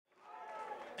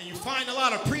And you find a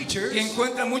lot of preachers, y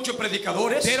encuentran muchos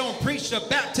predicadores, they don't preach the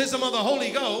baptism of the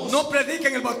Holy Ghost no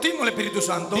predican el bautismo del Espíritu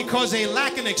Santo because they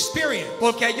lack an experience.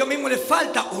 porque a ellos mismos les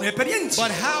falta una experiencia.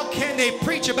 But how can they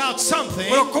preach about something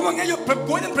Pero ¿cómo ellos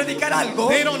pueden predicar algo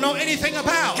they don't know anything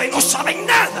about? que no saben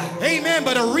nada? Amen.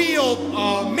 But a real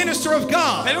minister of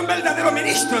God Pero un verdadero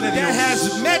ministro de that Dios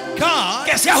has met God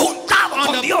que se ha juntado on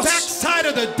con the Dios backside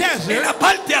of the en desert la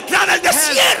parte atrás del has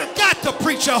desierto got to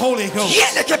preach the Holy Ghost.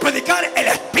 tiene que predicar el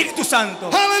Espíritu Santo.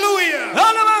 Hallelujah.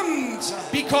 Alabanza.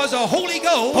 Because the Holy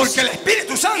Ghost Porque el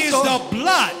Espíritu is Santo the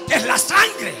blood es la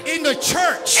sangre in the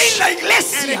church, en la and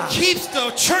iglesia it keeps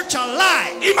the church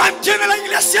alive. y mantiene la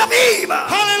iglesia viva.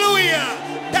 Hallelujah.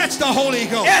 That's the Holy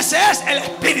Ghost. Ese es el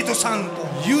Espíritu Santo.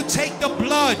 You take the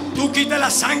blood Tú quitas la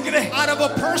sangre out of a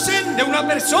person, de una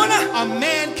persona. a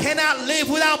man cannot live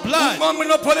without blood. Un hombre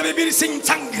no puede vivir sin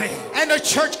sangre. And the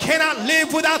church cannot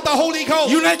live without the Holy Y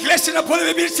Ghost. una iglesia no puede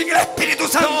vivir sin el Espíritu The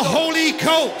Santo. Holy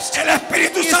Ghost El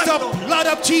Espíritu is Santo the blood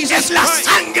of Jesus es la Christ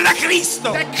sangre de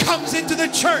Cristo that comes into the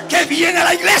church. que viene a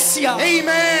la iglesia.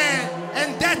 Amen.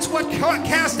 And that's what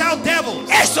casts out devils.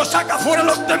 Eso saca fuera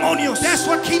los demonios. That's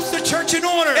what keeps the church in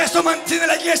order. Eso mantiene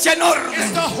la iglesia en orden.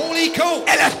 It's the Holy Ghost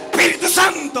El Espíritu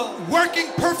Santo working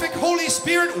perfect Holy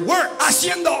Spirit work.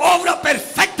 haciendo obra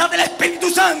perfecta del Espíritu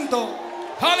Santo.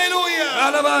 Hallelujah.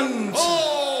 Alabanza.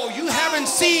 Oh, you haven't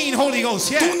seen Holy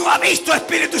Ghost yet. Tú no has visto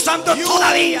Espíritu Santo You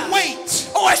todavía. wait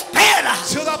O espera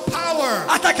till the power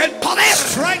hasta que el poder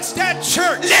strikes that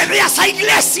church. le dé a esa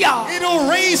iglesia. It'll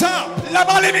raise up. La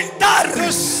va a alimentar.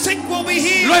 The sick will be Los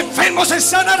healed. enfermos se The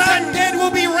sanarán. dead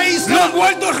will be raised Los up.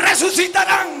 muertos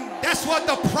resucitarán. That's what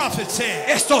the prophet said.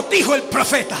 Esto dijo el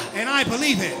profeta. And I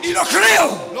believe it. Y lo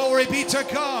creo. Glory be to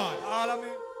God.